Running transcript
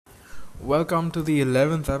Welcome to the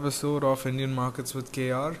 11th episode of Indian Markets with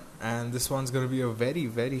KR, and this one's going to be a very,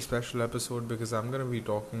 very special episode because I'm going to be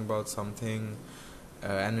talking about something,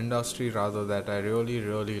 an industry rather, that I really,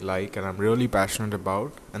 really like and I'm really passionate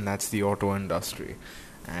about, and that's the auto industry.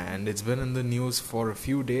 And it's been in the news for a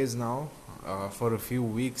few days now, for a few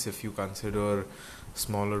weeks if you consider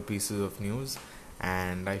smaller pieces of news,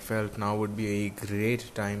 and I felt now would be a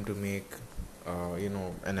great time to make,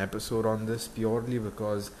 an episode on this purely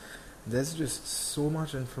because there's just so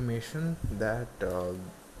much information that the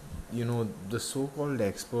so-called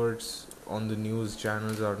experts on the news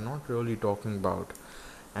channels are not really talking about,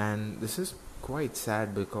 and this is quite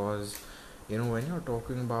sad because when you're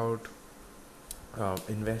talking about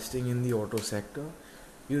investing in the auto sector,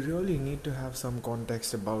 you really need to have some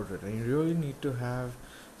context about it, and you really need to have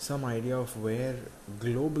some idea of where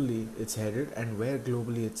globally it's headed and where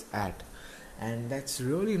globally it's at. And that's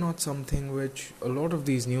really not something which a lot of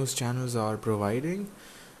these news channels are providing.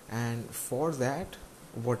 And for that,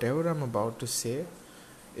 whatever I'm about to say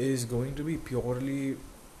is going to be purely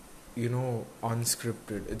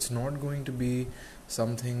unscripted. It's not going to be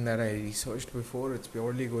something that I researched before. It's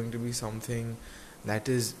purely going to be something that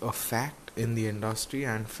is a fact in the industry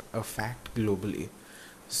and a fact globally.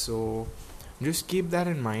 So just keep that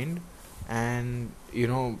in mind. And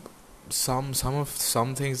some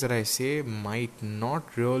things that I say might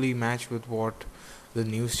not really match with what the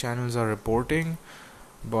news channels are reporting,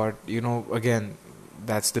 but again,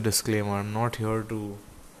 that's the disclaimer. I'm not here to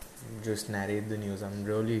just narrate the news. I'm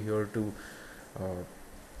really here to uh,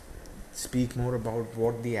 speak more about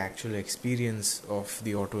what the actual experience of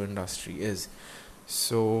the auto industry is.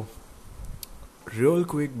 So real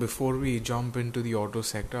quick, before we jump into the auto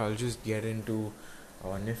sector, I'll just get into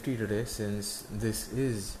Nifty today, since this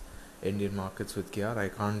is Indian Markets with KR. I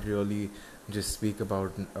can't really just speak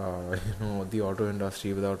about the auto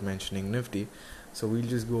industry without mentioning Nifty. So we'll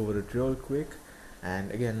just go over it real quick. And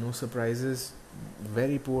again, no surprises.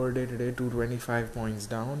 Very poor day today. 225 points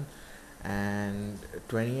down, and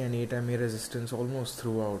 20 and 8 MA resistance almost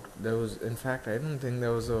throughout. There was, in fact, I don't think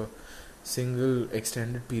there was a single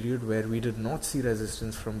extended period where we did not see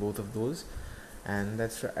resistance from both of those, and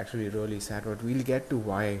that's actually really sad. But we'll get to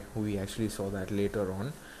why we actually saw that later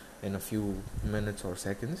on in a few minutes or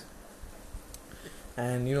seconds.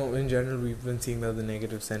 And in general, we've been seeing that the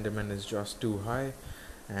negative sentiment is just too high,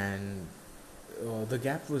 and the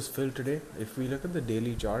gap was filled today. If we look at the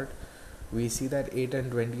daily chart, we see that 8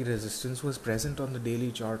 and 20 resistance was present on the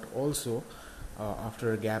daily chart also,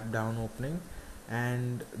 after a gap down opening,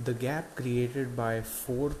 and the gap created by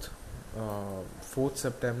 4th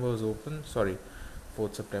September was open. Sorry,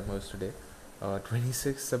 4th September is today.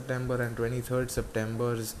 26th September and 23rd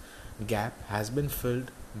September's gap has been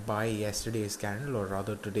filled by yesterday's candle, or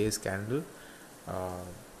rather today's candle. Uh,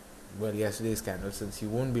 Yesterday's candle, since you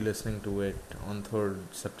won't be listening to it on 3rd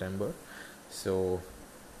September. So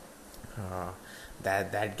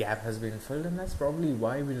that gap has been filled, and that's probably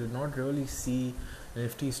why we did not really see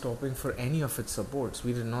Nifty stopping for any of its supports.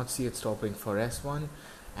 We did not see it stopping for S1,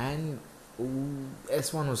 and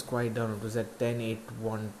S1 was quite down. It was at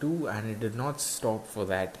 10,812, and it did not stop for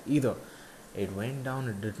that either. It went down.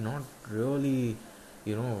 It did not really,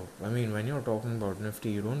 when you're talking about Nifty,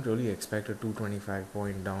 you don't really expect a 225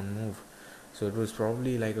 point down move. So it was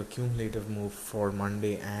probably like a cumulative move for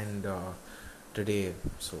Monday and today.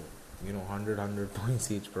 So 100 points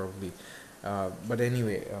each probably. But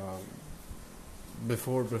anyway,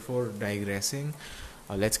 before digressing,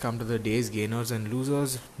 let's come to the day's gainers and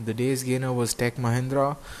losers. The day's gainer was Tech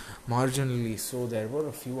Mahindra, marginally. So there were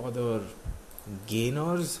a few other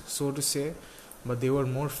gainers, so to say, but they were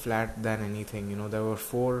more flat than anything. There were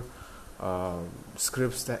 4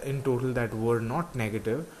 scripts that in total that were not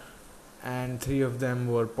negative, and 3 of them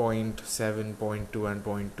were 0.7, 0.2 and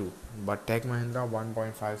 0.2. But Tech Mahindra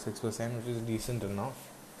 1.56%, which is decent enough,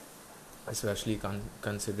 especially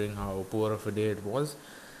considering how poor of a day it was.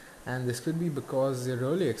 And this could be because they're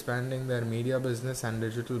really expanding their media business and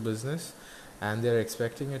digital business, and they're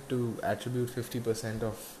expecting it to attribute 50%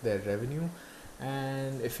 of their revenue.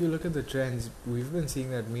 And if you look at the trends, we've been seeing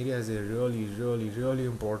that media is a really, really, really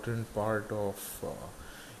important part of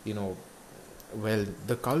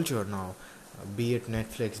the culture now, be it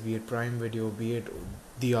Netflix, be it Prime Video, be it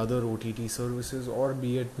the other OTT services, or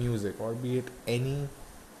be it music, or be it any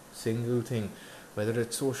single thing, whether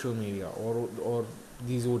it's social media or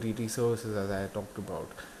these OTT services as I talked about.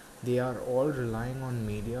 They are all relying on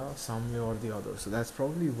media some way or the other. So that's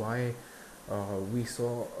probably why we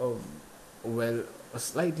saw a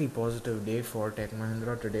slightly positive day for Tech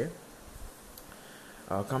Mahindra today.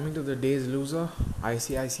 Coming to the day's loser,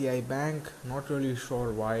 ICICI Bank. Not really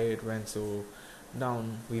sure why it went so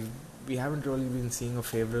down. We haven't really been seeing a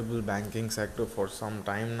favorable banking sector for some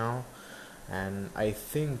time now, and I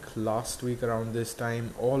think last week around this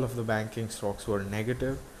time, all of the banking stocks were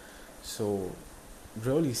negative. So,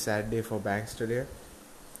 really sad day for banks today.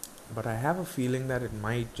 But I have a feeling that it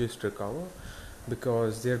might just recover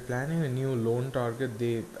because they're planning a new loan target.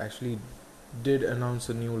 They actually did announce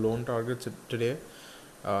a new loan target today,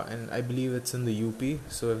 and I believe it's in the UP.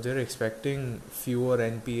 So if they're expecting fewer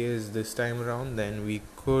NPAs this time around, then we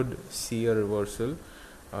could see a reversal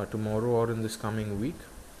tomorrow or in this coming week.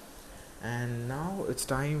 And now it's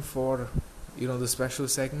time for the special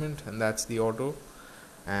segment, and that's the auto.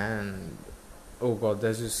 And oh god,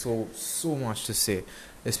 there's just so much to say,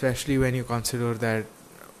 especially when you consider that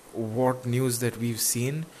what news that we've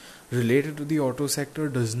seen related to the auto sector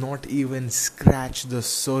does not even scratch the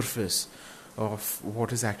surface of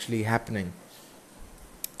what is actually happening.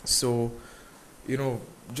 So,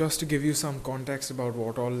 just to give you some context about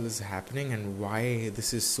what all is happening and why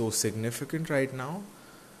this is so significant right now,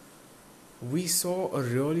 we saw a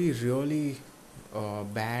really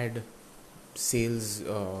bad sales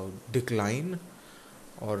decline,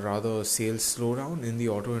 or rather sales slowdown in the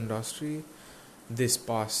auto industry this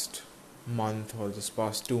past month or this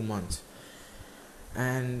past 2 months,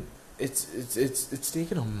 and it's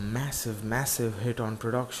taken a massive hit on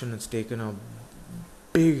production. It's taken a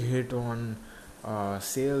big hit on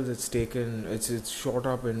sales. It's shot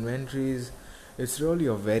up inventories. It's really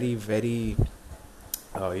a very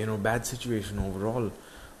bad situation overall.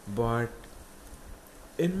 But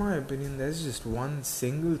in my opinion, there's just one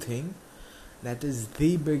single thing that is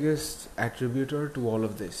the biggest attributor to all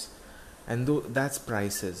of this, and that's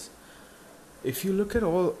prices. If you look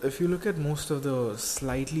at most of the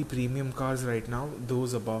slightly premium cars right now,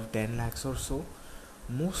 those above 10 lakhs or so,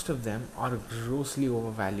 most of them are grossly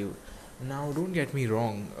overvalued. Now, don't get me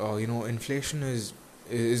wrong. Inflation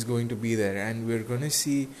is going to be there, and we're going to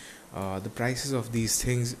see the prices of these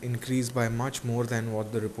things increase by much more than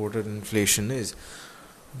what the reported inflation is.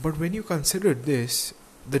 But when you consider this,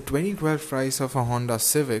 the 2012 price of a Honda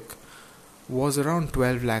Civic was around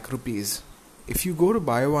 12 lakh rupees. If you go to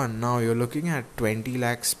buy one now, you're looking at 20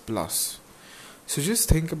 lakhs plus. So just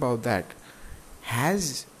think about that.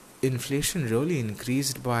 Has inflation really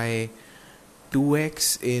increased by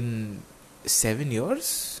 2x in 7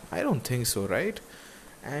 years? I don't think so, right?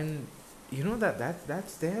 And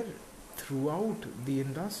that's there throughout the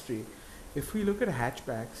industry. If we look at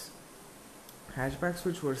hatchbacks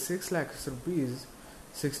which were 6 lakhs rupees,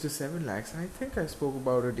 6 to 7 lakhs, and I think I spoke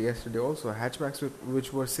about it yesterday also. Hatchbacks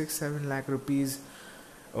which were 6-7 lakh rupees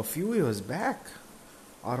a few years back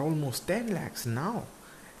are almost 10 lakhs now.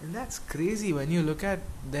 And that's crazy when you look at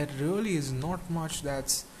that. Really is not much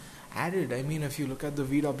that's added. I mean, if you look at the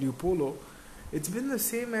VW Polo, it's been the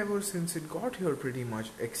same ever since it got here pretty much,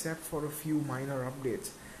 except for a few minor updates,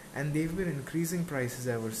 and they've been increasing prices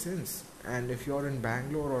ever since. And if you're in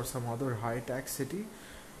Bangalore or some other high tax city,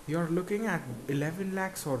 you're looking at 11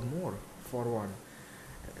 lakhs or more for one.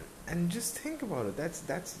 And just think about it.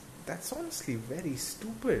 That's honestly very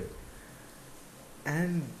stupid.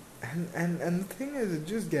 And the thing is, it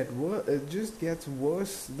just gets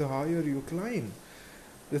worse the higher you climb.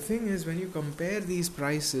 The thing is, when you compare these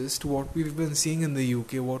prices to what we've been seeing in the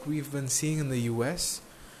UK, what we've been seeing in the US,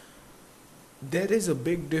 there is a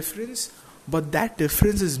big difference, but that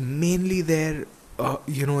difference is mainly there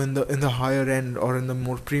in the higher end or in the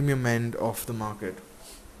more premium end of the market.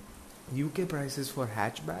 UK prices for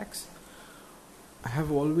hatchbacks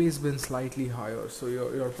have always been slightly higher, so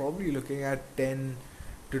you're probably looking at 10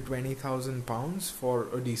 to 20,000 pounds for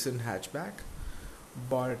a decent hatchback.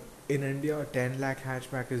 But in India, a 10 lakh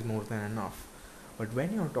hatchback is more than enough. But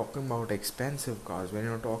when you're talking about expensive cars, when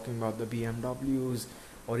you're talking about the BMWs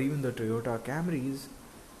or even the Toyota Camrys,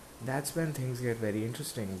 that's when things get very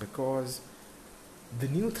interesting, because the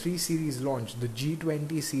new 3 Series launch, the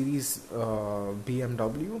G20 series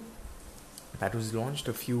BMW, that was launched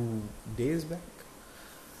a few days back,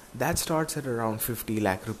 that starts at around 50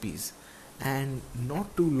 lakh rupees. And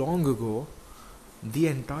not too long ago, the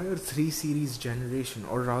entire 3 Series generation,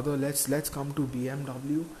 or rather let's come to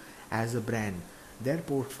BMW as a brand. Their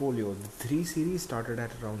portfolio, the 3 Series started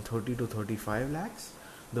at around 30 to 35 lakhs,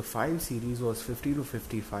 the 5 Series was 50 to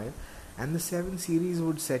 55, and the 7 Series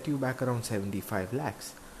would set you back around 75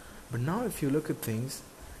 lakhs. But now if you look at things,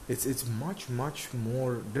 it's much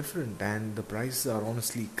more different, and the prices are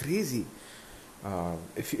honestly crazy.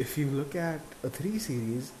 If you look at a 3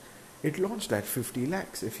 Series, it launched at 50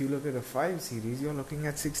 lakhs. If you look at a 5 Series, you're looking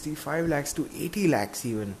at 65 lakhs to 80 lakhs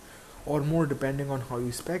even or more depending on how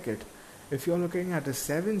you spec it. If you're looking at a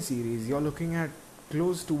 7 series, you're looking at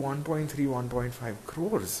close to 1.3, 1.5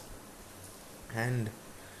 crores. And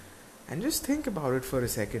just think about it for a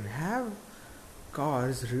second. Have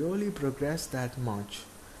cars really progressed that much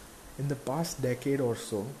in the past decade or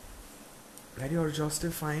so that you're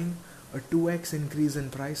justifying a 2x increase in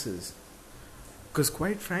prices? Because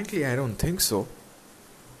quite frankly, I don't think so.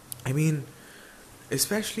 I mean,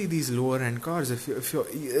 especially these lower end cars, if you're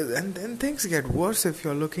and then things get worse if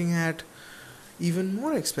you're looking at even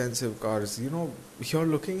more expensive cars. You're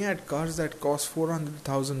looking at cars that cost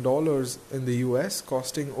 $400,000 in the US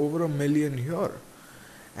costing over $1 million here,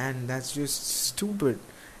 and that's just stupid.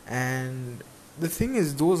 And the thing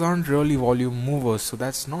is, those aren't really volume movers, so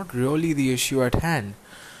that's not really the issue at hand.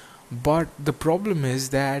 But the problem is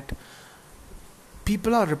that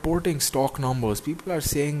people are reporting stock numbers. People are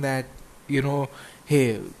saying that,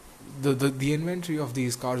 hey, the inventory of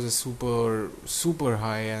these cars is super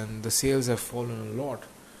high and the sales have fallen a lot.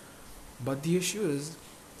 But the issue is,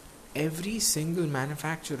 every single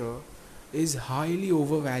manufacturer is highly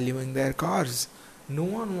overvaluing their cars. No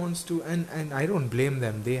one wants to, and I don't blame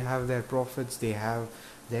them. They have their profits, they have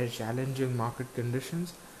their challenging market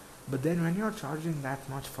conditions. But then when you're charging that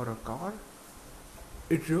much for a car,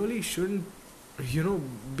 it really shouldn't,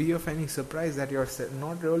 be of any surprise that you're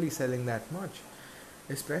not really selling that much.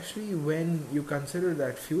 Especially when you consider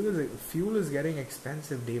that fuel is getting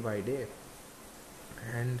expensive day by day.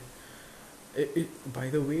 And by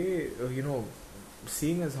the way,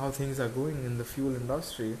 seeing as how things are going in the fuel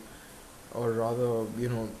industry, or rather,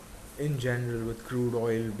 in general, with crude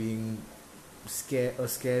oil being a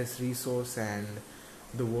scarce resource and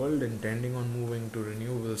the world intending on moving to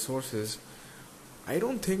renewable sources, I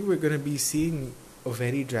don't think we're going to be seeing a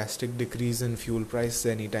very drastic decrease in fuel prices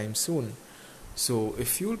anytime soon. So if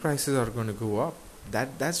fuel prices are going to go up,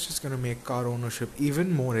 that's just going to make car ownership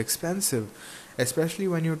even more expensive, especially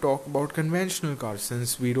when you talk about conventional cars,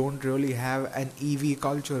 since we don't really have an EV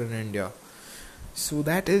culture in India. So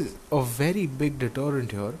that is a very big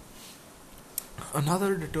deterrent here.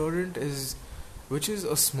 Another deterrent which is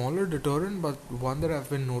a smaller deterrent but one that I've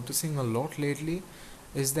been noticing a lot lately,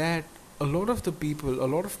 is that a lot of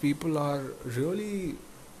people are really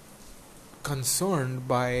concerned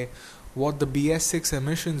by what the BS6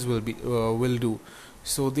 emissions will do.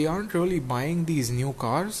 So they aren't really buying these new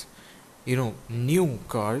cars,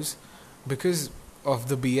 because of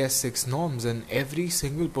the BS6 norms, and every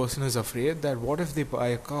single person is afraid that what if they buy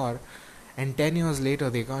a car and 10 years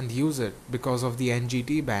later they can't use it because of the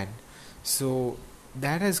NGT ban. So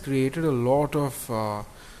that has created a lot of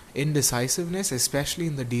indecisiveness, especially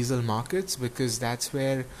in the diesel markets, because that's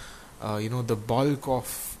where the bulk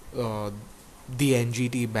of the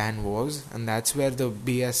NGT ban was, and that's where the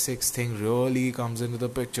BS6 thing really comes into the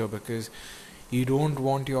picture, because you don't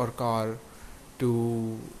want your car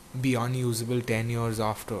to be unusable 10 years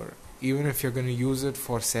after. Even if you're going to use it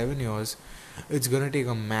for 7 years, it's going to take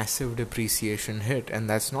a massive depreciation hit, and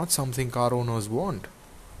that's not something car owners want.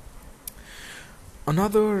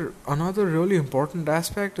 Another really important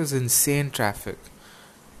aspect is insane traffic.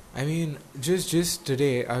 I mean, just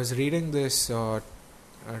today I was reading this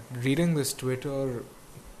Twitter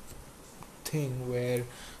thing where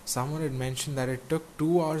someone had mentioned that it took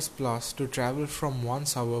 2 hours plus to travel from one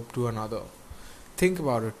suburb to another. Think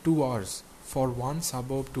about it, 2 hours for one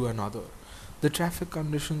suburb to another. The traffic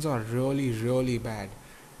conditions are really, really bad.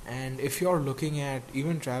 And if you're looking at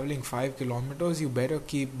even traveling 5 kilometers, you better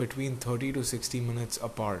keep between 30 to 60 minutes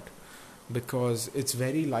apart, because it's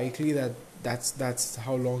very likely that that's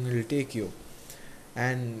how long it'll take you.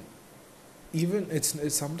 And even it's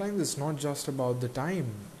sometimes it's not just about the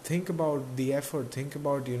time. Think about the effort. Think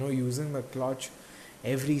about using the clutch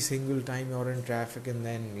every single time you're in traffic, and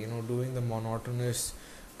then doing the monotonous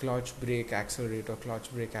clutch brake accelerator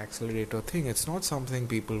thing. It's not something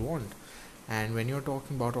people want. And when you're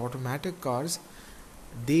talking about automatic cars,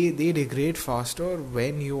 they degrade faster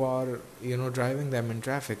when you are driving them in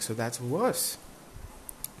traffic, so that's worse.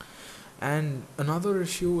 And another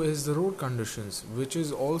issue is the road conditions, which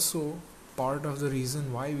is also part of the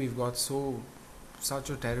reason why we've got such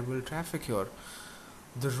a terrible traffic here.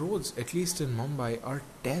 The roads, at least in Mumbai, are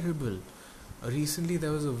terrible. Recently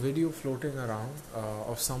there was a video floating around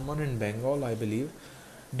of someone in Bengal, I believe,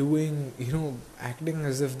 doing, acting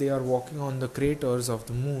as if they are walking on the craters of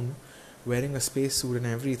the moon, wearing a spacesuit and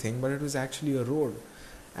everything, but it was actually a road.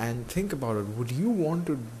 And think about it, would you want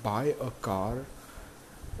to buy a car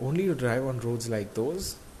only to drive on roads like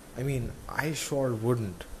those? I mean, I sure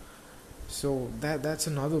wouldn't. So that's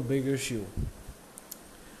another big issue.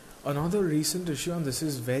 Another recent issue, and this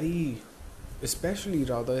is very especially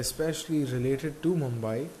related to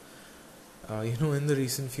Mumbai. In the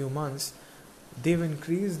recent few months, they've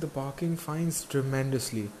increased the parking fines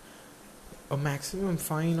tremendously. A maximum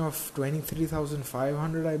fine of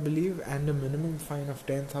 23,500, I believe, and a minimum fine of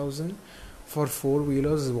 10,000 for four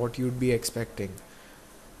wheelers is what you'd be expecting.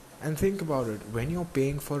 And think about it, when you're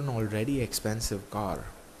paying for an already expensive car,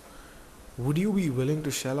 would you be willing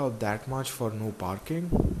to shell out that much for no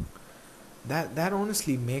parking? That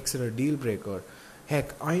honestly makes it a deal breaker.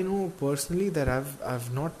 Heck, I know personally that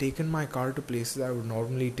I've not taken my car to places I would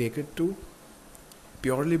normally take it to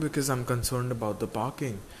purely because I'm concerned about the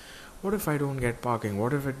parking. What if I don't get parking?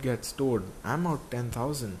 What if it gets towed? I'm out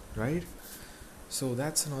 10,000, right? So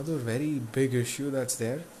that's another very big issue that's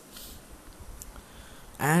there.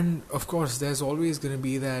 And of course, there's always going to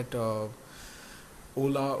be that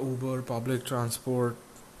Ola, Uber, public transport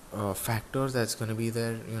factors that's going to be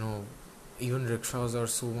there. Even rickshaws are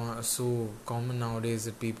so common nowadays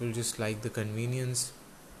that people just like the convenience.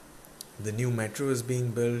 The new metro is being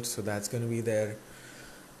built, so that's going to be there.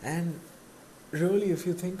 And really, if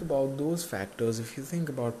you think about those factors, if you think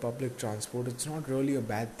about public transport, it's not really a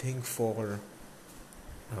bad thing for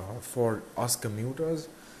us commuters,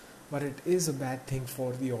 but it is a bad thing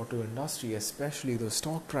for the auto industry, especially the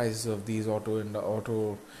stock prices of these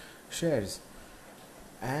auto shares.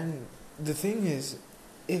 And the thing is,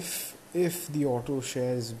 if the auto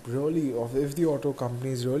shares really, or if the auto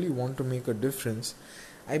companies really want to make a difference,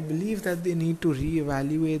 I believe that they need to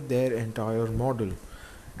reevaluate their entire model.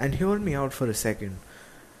 And hear me out for a second.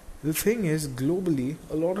 The thing is, globally,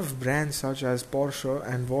 a lot of brands such as Porsche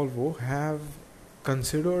and Volvo have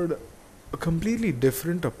considered a completely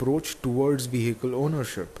different approach towards vehicle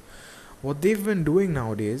ownership. What they've been doing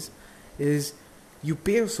nowadays is you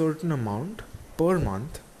pay a certain amount per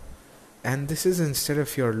month, and this is instead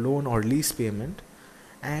of your loan or lease payment,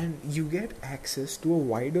 and you get access to a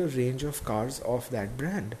wider range of cars of that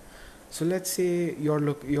brand. So let's say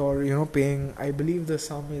you're paying, I believe the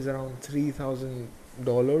sum is around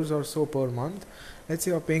 $3,000 or so per month. Let's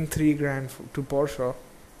say you're paying 3 grand to Porsche.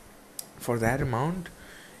 For that amount,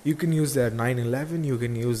 you can use their 911, you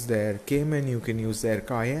can use their Cayman, you can use their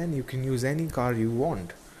Cayenne, you can use any car you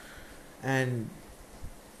want, and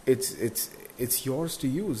it's yours to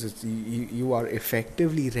use. You are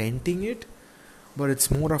effectively renting it, but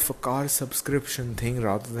it's more of a car subscription thing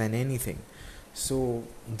rather than anything. So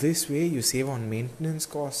this way you save on maintenance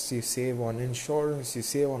costs, you save on insurance, you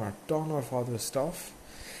save on a ton of other stuff,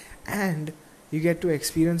 and you get to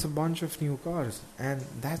experience a bunch of new cars. And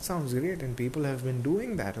that sounds great, and people have been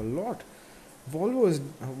doing that a lot.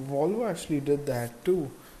 Volvo actually did that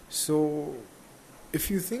too. So if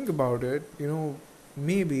you think about it,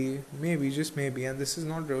 maybe just maybe, and this is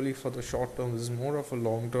not really for the short term, this is more of a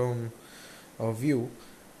long term view,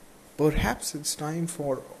 perhaps it's time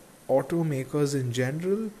for automakers in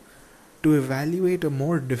general to evaluate a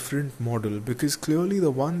more different model, because clearly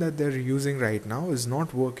the one that they're using right now is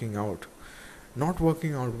not working out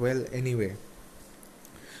well anyway.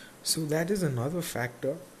 So that is another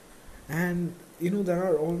factor. And there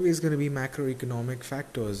are always going to be macroeconomic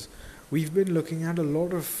factors. We've been looking at a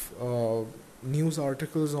lot of news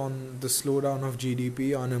articles on the slowdown of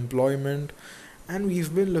GDP, unemployment, and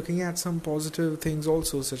we've been looking at some positive things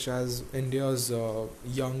also, such as India's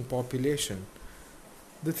young population.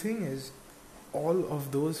 The thing is, all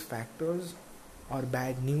of those factors are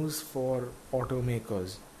bad news for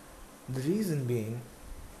automakers. The reason being,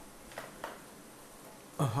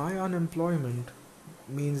 a high unemployment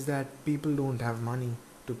means that people don't have money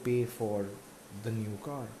to pay for the new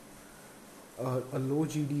car. A low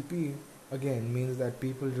GDP again means that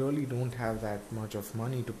people really don't have that much of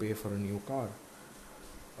money to pay for a new car.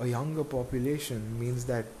 A younger population means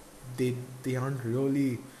that they aren't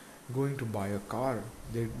really going to buy a car.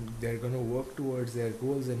 They're going to work towards their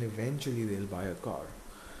goals, and eventually they'll buy a car.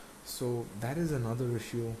 So that is another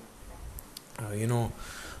issue.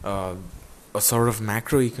 A sort of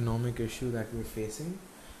macroeconomic issue that we're facing.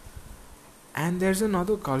 And there's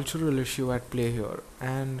another cultural issue at play here,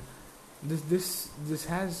 and this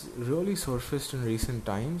has really surfaced in recent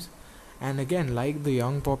times. And again, like the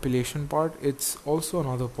young population part, it's also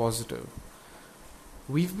another positive.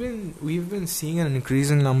 We've been seeing an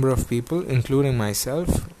increasing number of people, including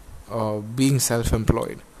myself, being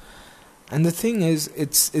self-employed. And the thing is,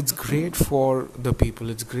 it's great for the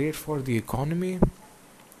people, it's great for the economy.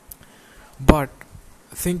 But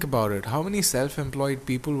think about it, how many self-employed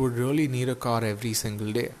people would really need a car every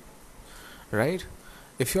single day, right?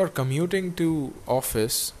 If you're commuting to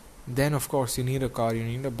office, then of course you need a car, you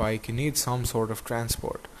need a bike, you need some sort of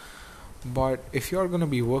transport. But if you're going to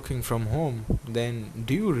be working from home, then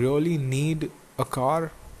do you really need a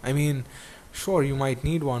car? I mean, sure, you might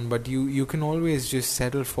need one, but you can always just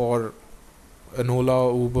settle for an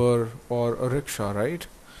Ola, Uber, or a rickshaw, right?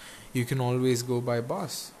 You can always go by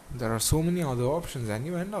bus. There are so many other options, and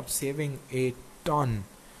you end up saving a ton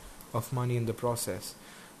of money in the process.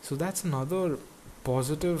 So that's another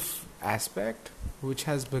positive aspect which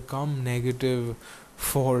has become negative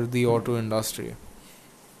for the auto industry.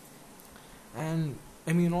 And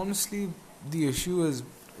I mean, honestly, the issue is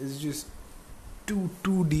just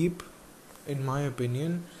too deep, in my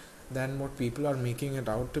opinion, than what people are making it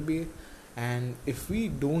out to be. And if we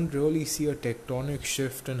don't really see a tectonic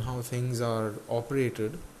shift in how things are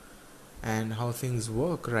operated and how things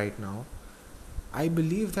work right now, I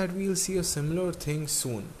believe that we'll see a similar thing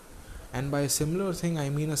soon. And by a similar thing, I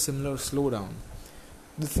mean a similar slowdown.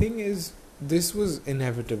 The thing is, this was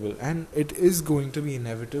inevitable, and it is going to be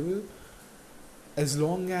inevitable as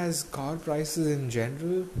long as car prices in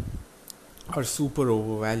general are super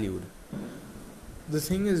overvalued. The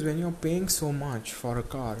thing is, when you're paying so much for a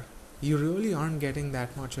car, you really aren't getting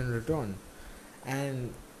that much in return.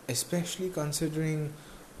 And especially considering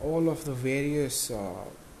all of the various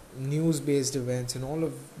news based events and all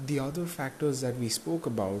of the other factors that we spoke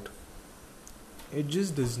about, it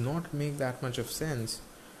just does not make that much of sense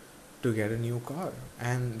to get a new car.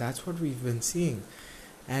 And that's what we've been seeing.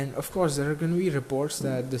 And of course, there are going to be reports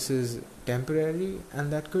that this is temporary,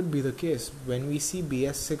 and that could be the case. When we see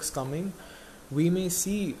BS6 coming, we may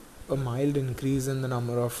see a mild increase in the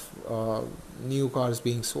number of new cars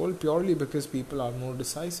being sold, purely because people are more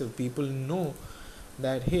decisive. People know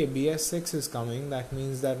that, hey, BS6 is coming, that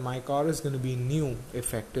means that my car is going to be new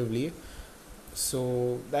effectively.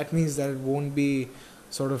 So that means that it won't be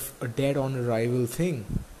sort of a dead on arrival thing.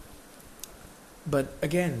 But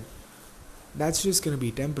again, that's just going to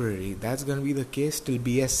be temporary. That's going to be the case till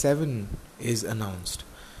BS7 is announced.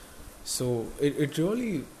 So it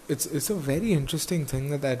really, it's a very interesting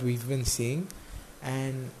thing that we've been seeing,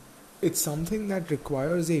 and it's something that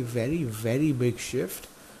requires a very, very big shift,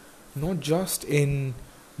 not just in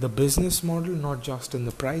the business model, not just in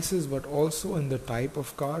the prices, but also in the type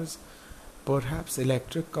of cars. Perhaps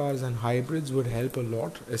electric cars and hybrids would help a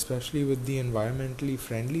lot, especially with the environmentally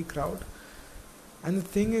friendly crowd. And the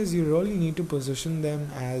thing is, you really need to position them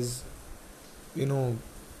as, you know,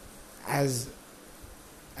 as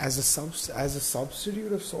as a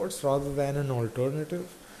substitute of sorts rather than an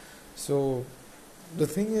alternative. So the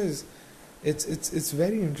thing is, it's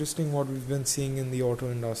very interesting what we've been seeing in the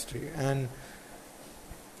auto industry, and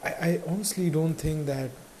I honestly don't think that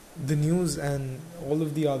the news and all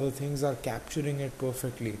of the other things are capturing it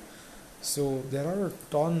perfectly. So there are a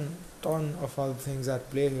ton of other things at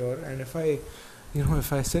play here, and if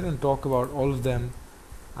I sit and talk about all of them,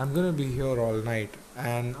 I'm gonna be here all night,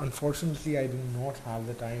 and unfortunately I do not have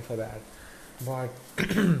the time for that. But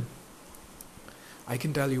I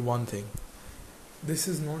can tell you one thing: this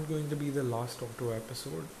is not going to be the last auto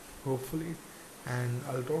episode, hopefully, and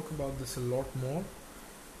I'll talk about this a lot more.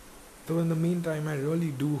 Though in the meantime, I really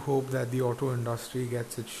do hope that the auto industry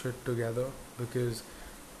gets its shit together, because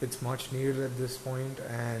it's much needed at this point.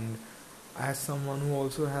 And as someone who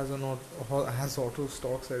also has auto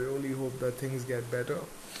stocks, I really hope that things get better.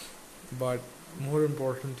 But more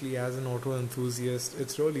importantly, as an auto enthusiast,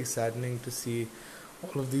 it's really saddening to see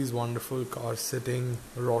all of these wonderful cars sitting,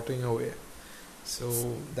 rotting away.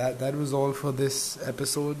 So that was all for this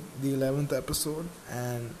episode, the 11th episode,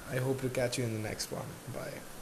 and I hope to catch you in the next one. Bye.